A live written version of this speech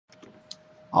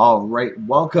Alright,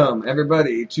 welcome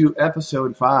everybody to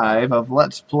episode 5 of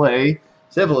Let's Play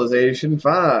Civilization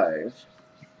 5.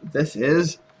 This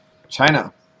is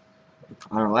China.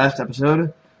 On our last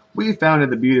episode, we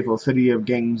founded the beautiful city of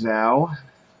Guangzhou,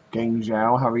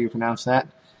 however you pronounce that,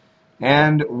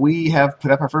 and we have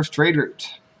put up our first trade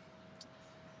route.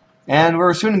 And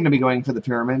we're soon going to be going for the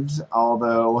pyramids,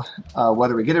 although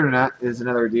whether we get it or not is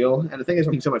another deal. And the thing is,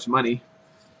 making so much money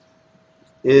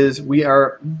is we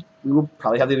will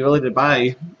probably have the ability to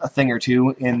buy a thing or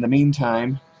two in the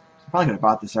meantime. I probably could have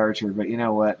bought this archer, but you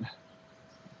know what?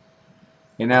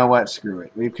 Screw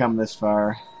it. We've come this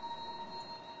far.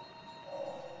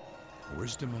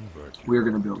 We're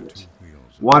going to build it.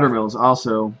 Watermills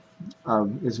also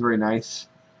is very nice.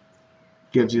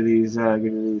 Gives you these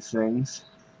things.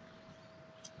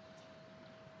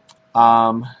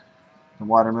 The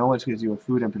watermill, which gives you a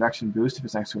food and production boost if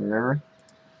it's next to a river.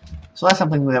 So that's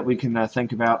something that we can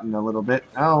think about in a little bit.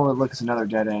 Oh, look, it's another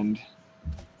dead end.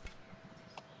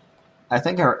 I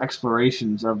think our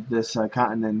explorations of this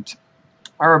continent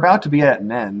are about to be at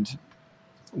an end.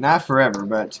 Not forever,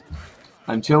 but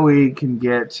until we can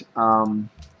get optics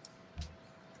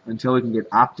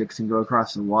and go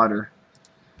across the water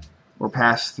or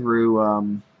pass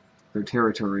through their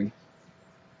territory.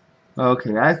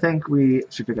 Okay, I think we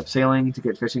should pick up sailing to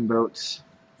get fishing boats.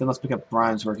 Then let's pick up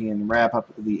bronze working and wrap up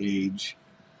the age.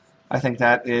 I think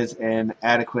that is an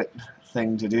adequate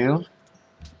thing to do.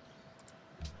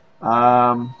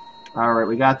 Alright,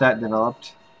 we got that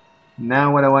developed.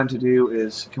 Now what I want to do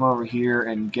is come over here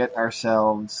and get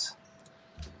ourselves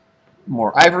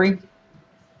more ivory.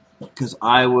 Because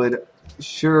I would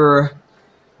sure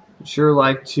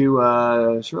like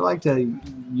to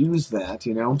use that,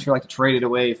 you know. Sure like to trade it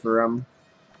away for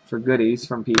goodies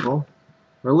from people.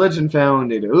 Religion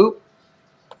founded. Oop.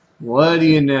 What do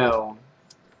you know?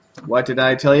 What did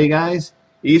I tell you guys?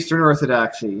 Eastern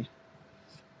Orthodoxy.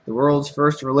 The world's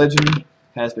first religion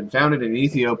has been founded in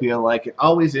Ethiopia, like it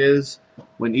always is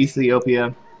when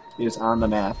Ethiopia is on the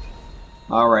map.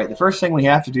 Alright, the first thing we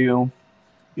have to do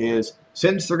is,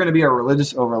 since they're going to be our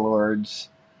religious overlords,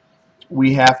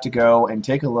 we have to go and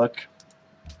take a look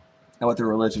at what their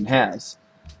religion has.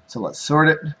 So let's sort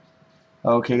it.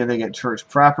 Okay, they get church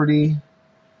property.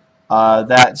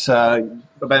 That's a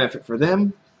benefit for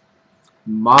them.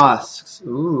 Mosques.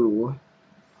 Ooh.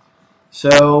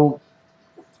 So,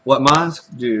 what mosques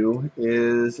do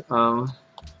is,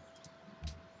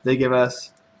 they give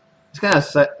us, it's kind of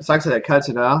sucks that it cuts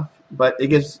it off, but it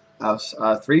gives us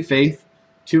 3 faith,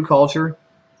 2 culture,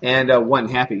 and 1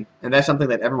 happy. And that's something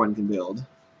that everyone can build.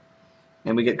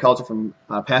 And we get culture from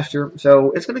pasture.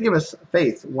 So, it's going to give us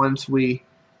faith once we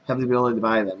have the ability to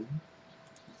buy them.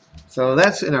 So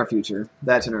that's in our future.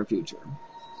 Very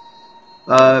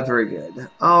good.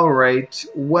 Alright,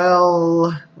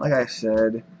 well, like I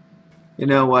said, you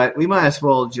know what? We might as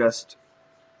well just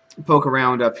poke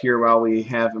around up here while we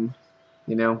have them,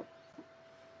 you know.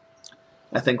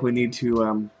 I think we need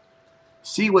to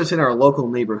see what's in our local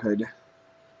neighborhood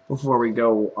before we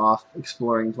go off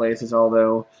exploring places,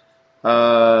 although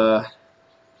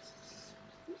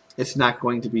it's not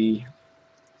going to be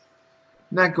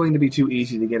too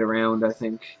easy to get around, I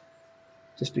think,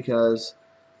 just because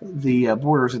the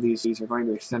borders of these are going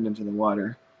to extend into the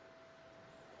water.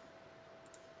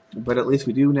 But at least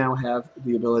we do now have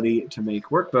the ability to make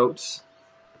workboats,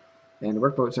 and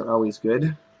workboats are always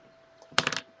good.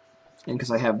 And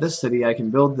because I have this city, I can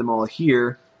build them all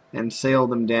here and sail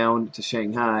them down to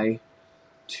Shanghai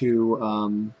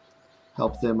to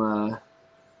help them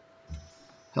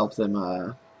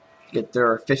get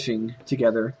their fishing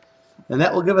together. And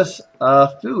that will give us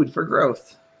food for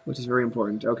growth, which is very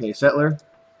important. Okay, settler.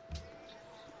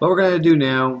 What we're going to do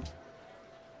now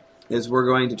is we're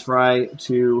going to try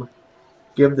to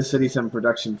give the city some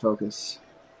production focus.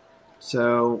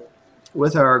 So,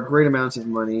 with our great amounts of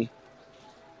money,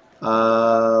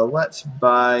 let's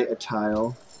buy a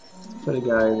tile. Put a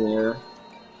guy there.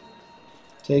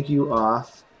 Take you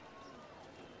off.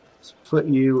 Let's put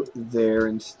you there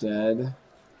instead.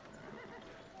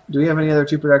 Do we have any other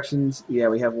 2 productions? Yeah,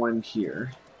 we have 1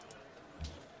 here.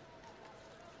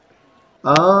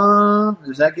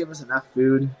 Does that give us enough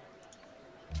food?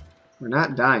 We're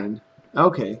not dying.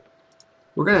 Okay.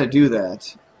 We're going to do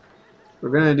that. We're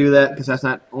going to do that because that's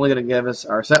not only going to give us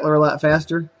our settler a lot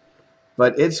faster,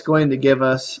 but it's going to give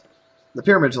us the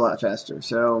pyramids a lot faster.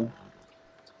 So,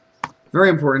 very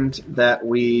important that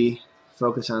we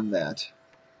focus on that.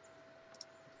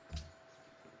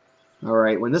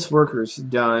 Alright, when this worker's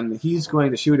done, he's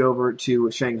going to shoot over to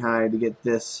Shanghai to get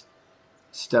this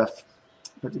stuff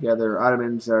put together.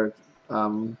 Ottomans are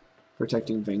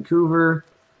protecting Vancouver.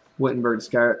 Wittenberg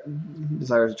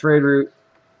desires a trade route.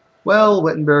 Well,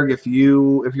 Wittenberg, if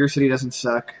your city doesn't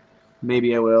suck,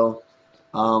 maybe I will.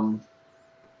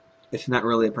 It's not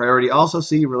really a priority. Also,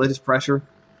 see, religious pressure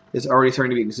is already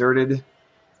starting to be exerted.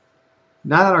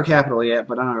 Not on our capital yet,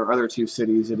 but on our other two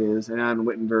cities it is, and on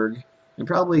Wittenberg. And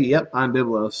probably, yep, on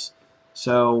Byblos.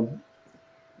 So,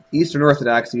 Eastern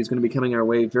Orthodoxy is going to be coming our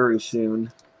way very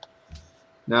soon.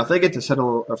 Now, if they get to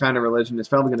settle or found a religion, it's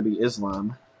probably going to be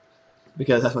Islam,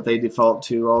 because that's what they default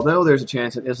to, although there's a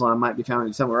chance that Islam might be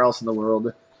founded somewhere else in the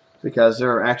world, because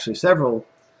there are actually several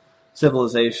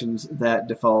civilizations that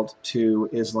default to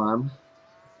Islam.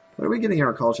 Where are we getting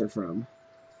our culture from?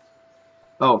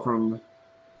 Oh, from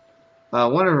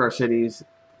one of our cities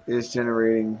is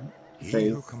generating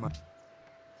faith.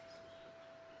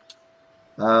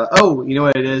 Oh, you know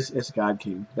what it is? It's God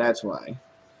King. That's why.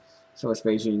 So it's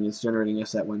Beijing. It's generating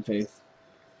us that one faith.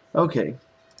 Okay.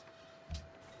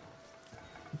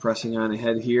 Pressing on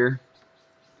ahead here.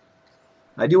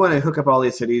 I do want to hook up all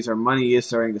these cities. Our money is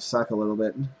starting to suck a little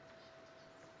bit.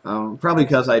 Probably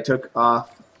because I took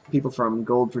off people from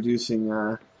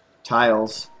gold-producing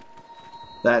tiles.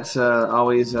 That's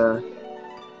always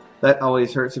that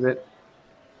always hurts a bit.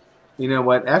 You know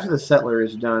what? After the settler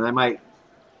is done, I might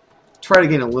try to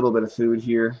gain a little bit of food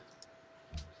here,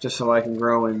 just so I can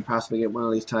grow and possibly get one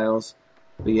of these tiles.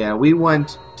 But yeah, we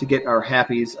want to get our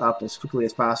happies up as quickly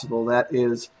as possible. That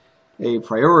is a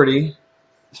priority,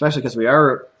 especially because we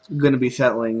are going to be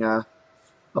settling a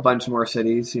bunch more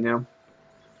cities, you know.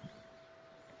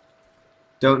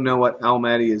 Don't know what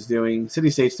Almaty is doing.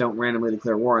 City-states don't randomly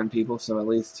declare war on people, so at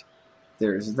least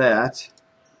there's that.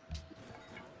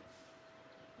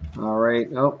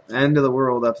 Alright, oh, end of the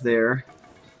world up there.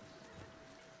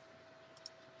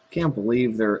 Can't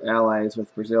believe they're allies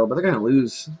with Brazil, but they're going to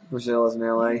lose Brazil as an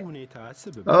ally.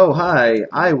 Oh, hi.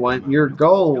 I want your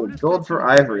gold. Gold for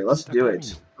ivory. Let's do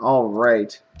it. All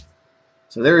right.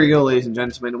 So there you go, ladies and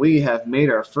gentlemen. We have made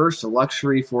our first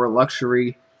luxury for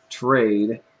luxury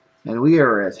trade, and we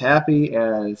are as happy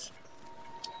as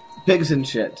pigs in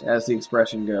shit, as the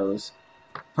expression goes.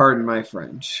 Pardon my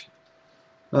French.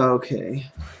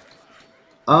 Okay.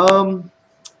 All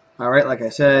right, like I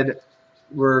said,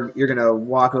 you're going to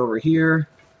walk over here.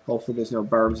 Hopefully there's no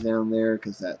barbs down there,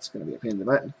 because that's going to be a pain in the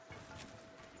butt.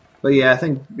 But yeah, I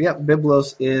think, yep,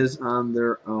 Byblos is on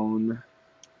their own.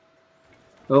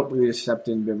 Oh, we just stepped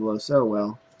in Byblos. Oh,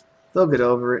 well. They'll get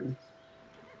over it.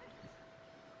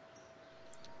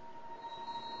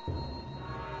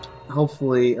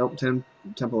 Hopefully, oh,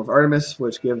 Temple of Artemis,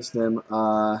 which gives them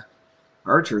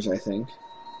archers, I think.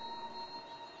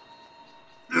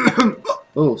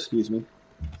 Oh, excuse me.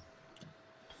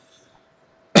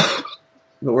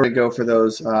 But we're going to go for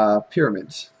those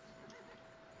pyramids.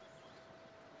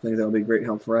 I think that will be a great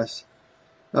help for us.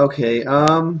 Okay,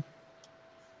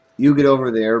 you get over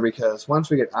there, because once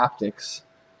we get optics,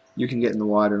 you can get in the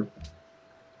water.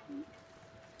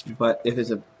 But if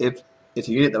it's a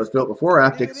unit that was built before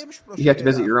optics, you have to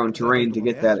visit your own terrain to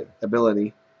get that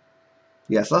ability.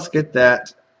 Yes, let's get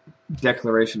that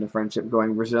declaration of friendship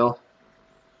going, Brazil.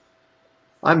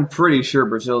 I'm pretty sure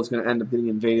Brazil is going to end up getting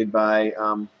invaded by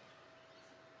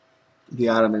the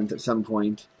Ottomans at some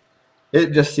point.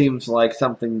 It just seems like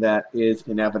something that is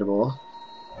inevitable.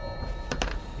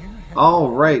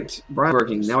 Alright, bronze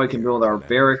working. Now we can build our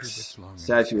barracks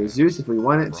statue of Zeus if we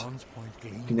want it.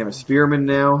 We can have a spearman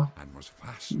now.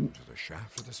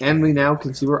 And we now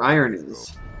can see where iron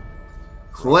is.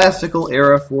 Classical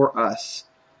era for us.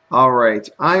 Alright,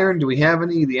 iron, do we have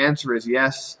any? The answer is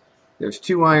yes. There's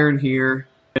 2 iron here.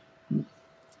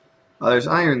 There's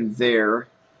iron there.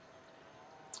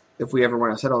 If we ever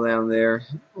want to settle down there.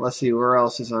 Let's see, where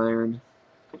else is iron?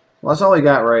 Well, that's all we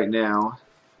got right now.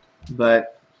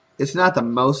 But it's not the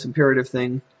most imperative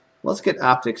thing. Let's get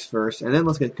optics first, and then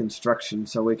let's get construction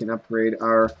so we can upgrade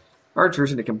our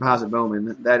archers into composite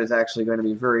bowmen. That is actually going to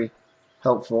be very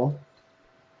helpful.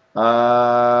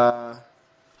 And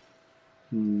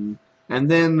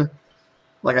then,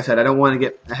 like I said, I don't want to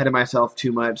get ahead of myself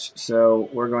too much, so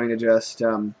we're going to just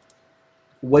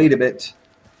wait a bit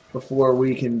before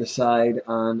we can decide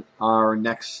on our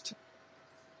next,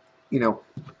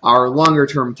 our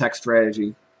longer-term tech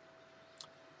strategy.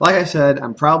 Like I said,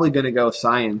 I'm probably going to go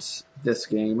science this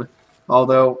game,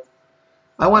 although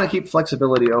I want to keep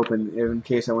flexibility open in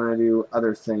case I want to do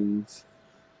other things.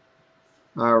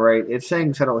 Alright, it's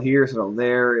saying settle here, settle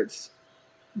there. It's,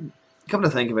 come to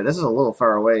think of it, this is a little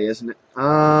far away, isn't it?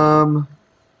 Let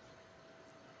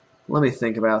me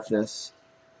think about this.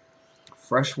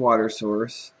 Fresh water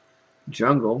source.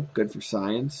 Jungle, good for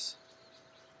science.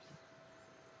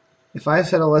 If I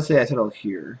settle, let's say I settle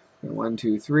here. 1,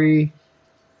 2, 3.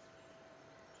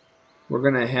 we're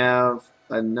going to have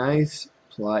a nice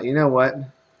plot. You know what?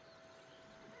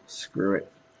 Screw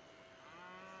it.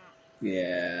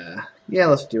 Yeah. Yeah,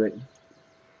 let's do it.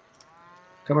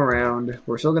 Come around.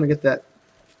 We're still going to get that.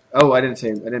 Oh, I didn't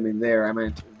mean there. I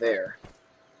meant there.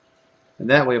 And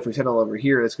that way, if we settle over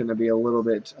here, it's going to be a little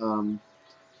bit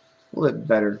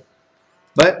better.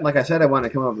 But, like I said, I want to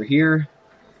come over here.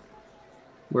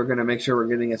 We're going to make sure we're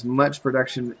getting as much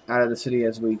production out of the city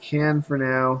as we can for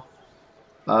now.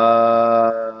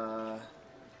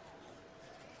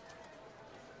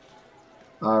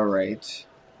 Alright.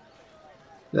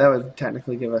 That would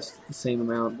technically give us the same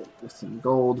amount, but with some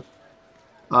gold.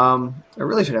 I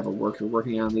really should have a worker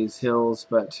working on these hills,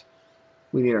 but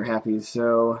we need our happies,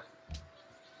 so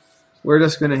we're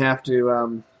just going to have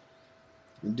to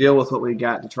deal with what we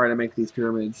got to try to make these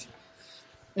pyramids.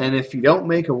 And if you don't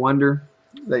make a wonder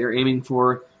that you're aiming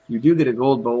for, you do get a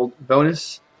gold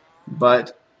bonus,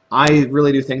 but I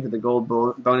really do think that the gold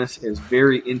bonus is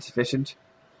very insufficient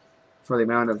for the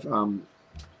amount of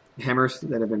hammers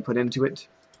that have been put into it.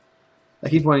 I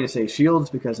keep wanting to say shields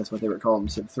because that's what they were called in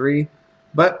Civ 3,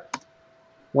 but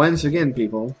once again,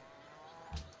 people,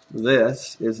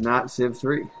 this is not Civ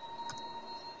 3.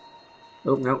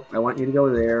 Oh, no, I want you to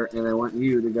go there, and I want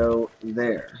you to go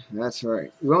there. That's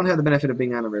right. We won't have the benefit of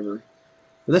being on a river.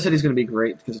 But this city's going to be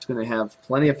great because it's going to have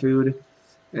plenty of food,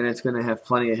 and it's going to have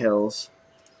plenty of hills,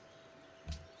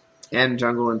 and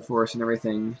jungle and forest and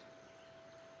everything.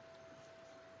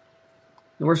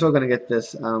 And we're still going to get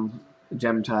this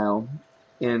gem tile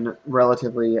in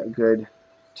relatively good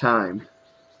time.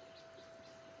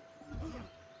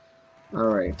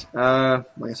 Alright.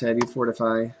 Like I said, you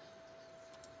fortify.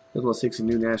 Biblos seeks a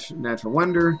new natural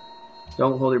wonder.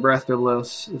 Don't hold your breath,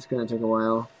 Biblos. It's going to take a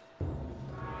while.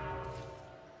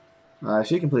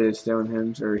 She completed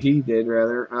Stonehenge, or he did,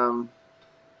 rather.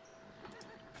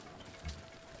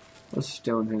 What's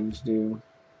Stonehenge do?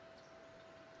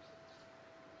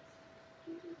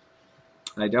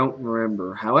 I don't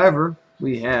remember. However,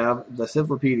 we have the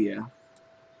Civlopedia.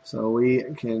 So we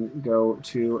can go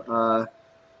to,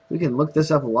 we can look this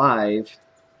up live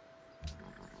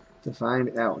to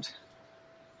find out.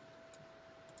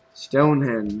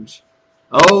 Stonehenge.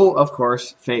 Oh, of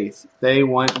course, faith. They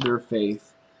want their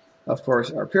faith. Of course,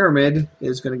 our pyramid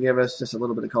is going to give us just a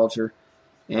little bit of culture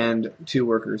and 2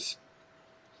 workers.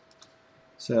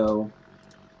 So,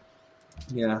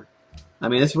 yeah. I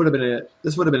mean, this would have been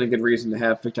a good reason to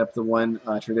have picked up the one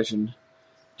tradition,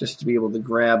 just to be able to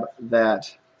grab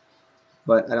that.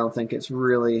 But I don't think it's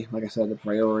really, like I said, the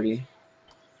priority.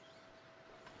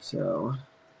 So,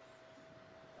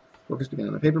 workers begin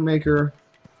on the paper maker.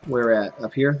 Where at?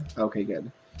 Up here? Okay,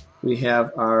 good. We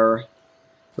have our...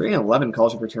 We're getting 11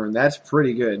 culture per turn. That's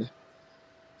pretty good.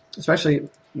 Especially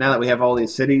now that we have all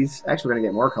these cities. Actually, we're going to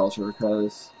get more culture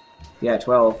because... Yeah,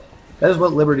 12. That is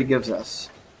what Liberty gives us.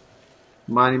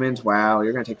 Monuments, wow,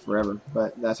 you're going to take forever.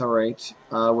 But that's alright.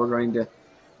 We're going to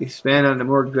expand on the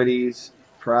more goodies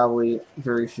probably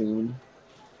very soon.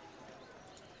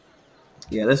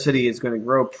 Yeah, this city is going to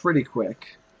grow pretty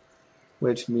quick.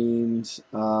 Which means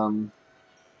we're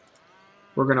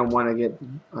going to want to get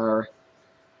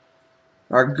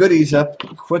our goodies up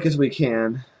quick as we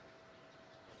can.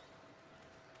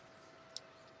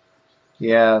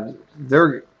 Yeah,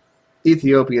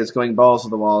 Ethiopia is going balls to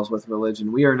the walls with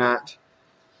religion. We are not.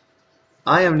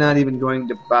 I am not even going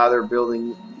to bother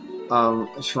building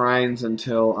shrines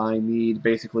until I need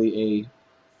basically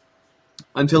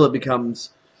until it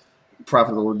becomes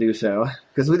profitable to do so,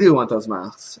 because we do want those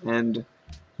mosques, and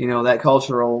you know that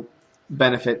cultural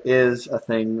benefit is a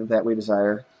thing that we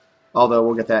desire. Although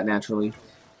we'll get that naturally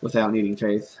without needing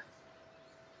faith.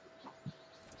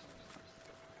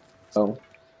 So,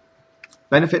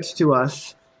 benefits to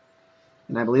us.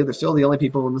 And I believe they're still the only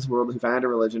people in this world who found a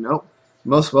religion. Oh,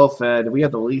 most well-fed. We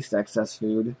have the least excess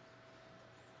food.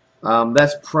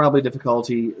 That's probably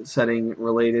difficulty setting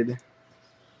related.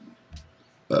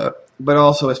 But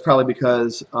also it's probably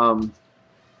because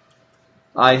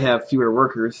I have fewer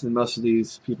workers than most of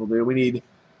these people do. We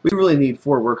really need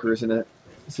 4 workers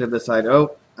instead of this side.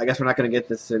 Oh, I guess we're not going to get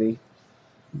this city.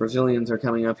 Brazilians are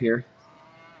coming up here.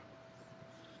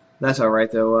 That's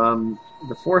alright, though.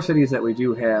 The 4 cities that we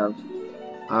do have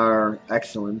are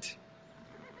excellent.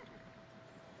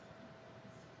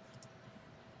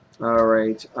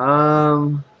 Alright. Yeah,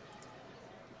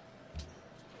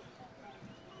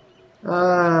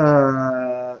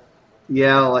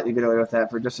 I'll let you get away with that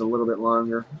for just a little bit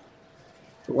longer.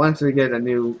 But once we get a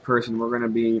new person, we're gonna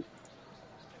be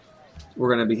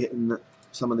hitting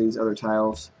some of these other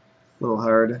tiles a little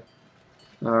hard.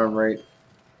 Alright.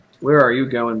 Where are you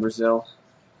going, Brazil?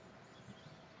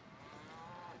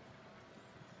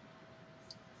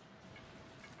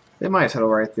 They might settle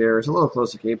right there. It's a little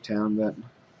close to Cape Town, but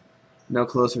no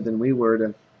closer than we were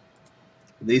to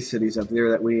these cities up there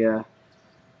that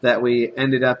we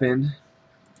ended up in.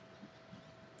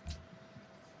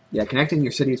 Yeah, connecting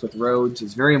your cities with roads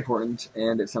is very important,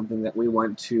 and it's something that we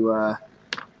want to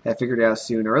have figured out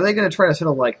soon. Or are they going to try to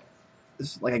settle like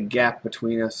a gap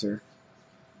between us? Or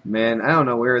man, I don't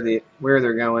know where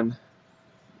they're going.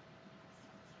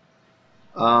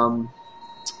 Oh,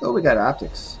 we got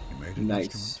optics.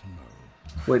 Nice.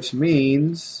 Which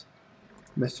means,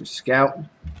 Mr. Scout,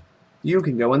 you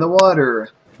can go in the water.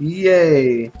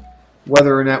 Yay!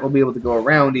 Whether or not we'll be able to go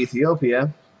around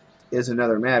Ethiopia is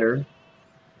another matter.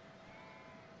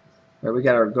 Right, we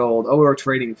got our gold. Oh, we were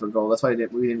trading for gold. That's why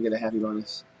we didn't get a happy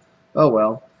bonus. Oh,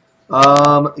 well.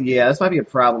 Yeah, this might be a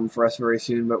problem for us very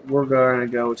soon, but we're going to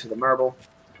go to the marble,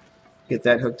 get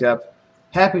that hooked up.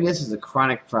 Happiness is a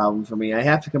chronic problem for me. I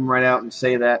have to come right out and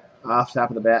say that off the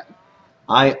top of the bat.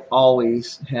 I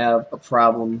always have a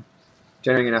problem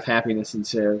generating enough happiness in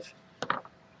Civ.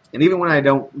 And even when I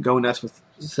don't go nuts with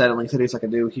settling cities like I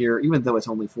do here, even though it's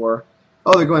only 4.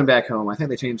 Oh, they're going back home. I think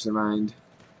they changed their mind.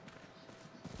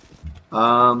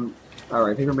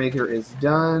 Alright, Paper Maker is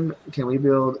done. Can we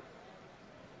build...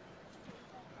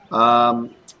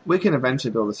 we can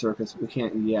eventually build a circus. We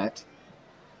can't yet.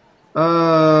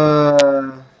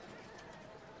 A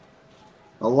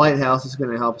lighthouse is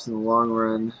going to help us in the long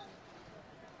run.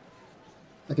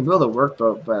 I can build a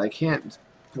workboat, but I can't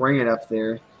bring it up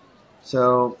there.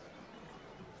 So,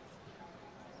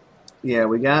 yeah,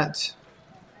 we got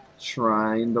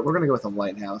shrine, but we're going to go with a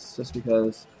lighthouse just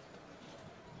because.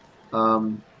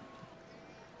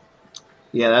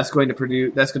 Yeah, that's going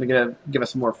to give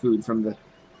us more food from the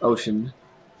ocean.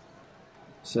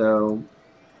 So,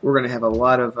 we're going to have a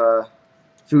lot of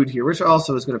food here, which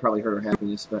also is going to probably hurt our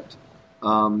happiness. But,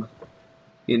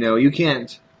 you know, you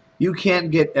can't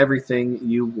get everything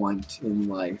you want in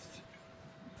life.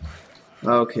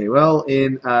 Okay, well,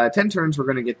 in 10 turns, we're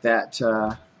going to get that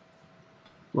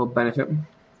little benefit.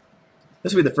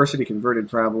 This will be the first city converted,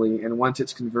 probably, and once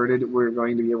it's converted, we're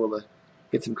going to be able to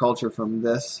get some culture from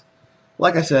this.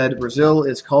 Like I said, Brazil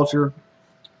is culture.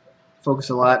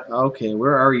 Focus a lot. Okay,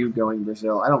 where are you going,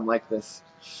 Brazil? I don't like this.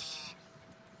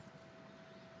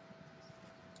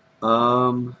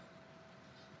 You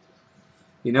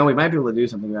know, we might be able to do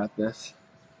something about this.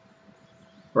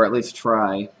 Or at least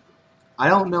try. I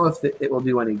don't know if it will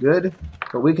do any good,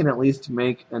 but we can at least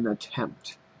make an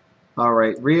attempt.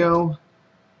 Alright, Rio.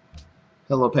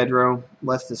 Hello, Pedro.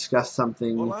 Let's discuss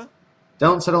something. Olá.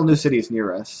 Don't settle new cities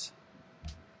near us.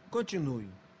 Continue.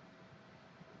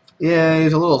 Yeah,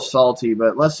 he's a little salty,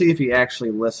 but let's see if he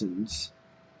actually listens.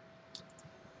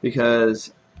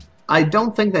 Because I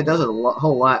don't think that does a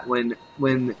whole lot when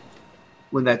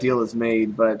that deal is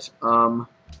made, but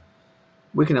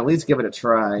we can at least give it a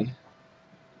try.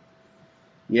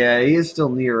 Yeah, he is still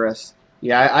near us.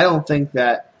 Yeah, I don't think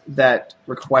that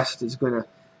request is going to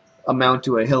amount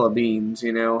to a hill of beans,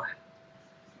 you know,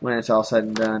 when it's all said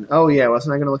and done. Oh, yeah,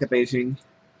 wasn't I going to look at Beijing?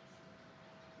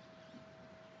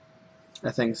 I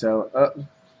think so.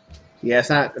 Yeah, it's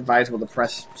not advisable to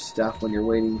press stuff when you're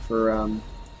waiting for,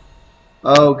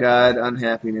 oh, God,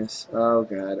 unhappiness. Oh,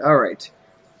 God. All right.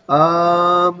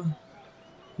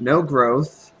 No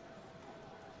growth.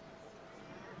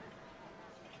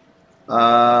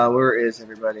 Where is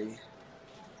everybody?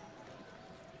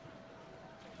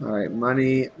 Alright,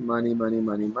 money.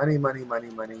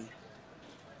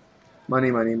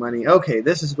 Okay,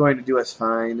 this is going to do us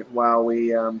fine while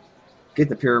we get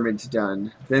the pyramids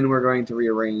done. Then we're going to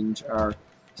rearrange our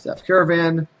stuff.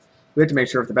 Caravan. We have to make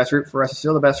sure if the best route for us is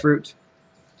still the best route.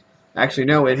 Actually,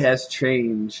 no, it has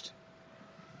changed.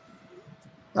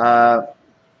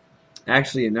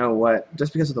 Actually, you know what?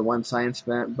 Just because of the 1 science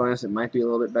bonus, it might be a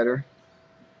little bit better.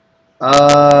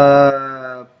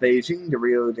 Beijing to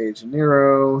Rio de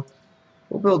Janeiro.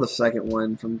 We'll build a second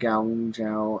one from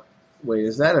Guangzhou. Wait,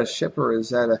 is that a ship or is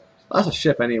that a... Well, that's a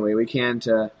ship anyway. We can't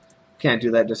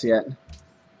do that just yet.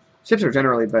 Ships are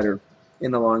generally better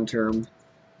in the long term.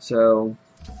 So,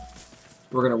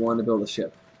 we're going to want to build a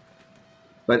ship.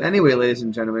 But anyway, ladies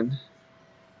and gentlemen.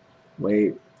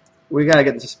 Wait. We got to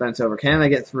get the suspense over. Can I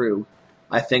get through?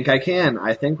 I think I can.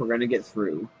 I think we're going to get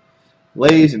through.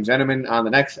 Ladies and gentlemen, on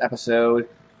the next episode,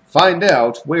 find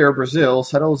out where Brazil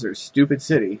settles their stupid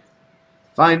city.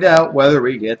 Find out whether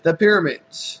we get the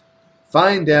pyramids.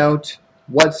 Find out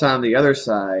what's on the other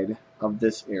side of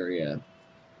this area.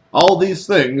 All these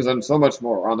things and so much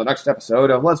more on the next episode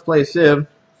of Let's Play Civ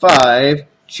 5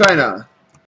 China.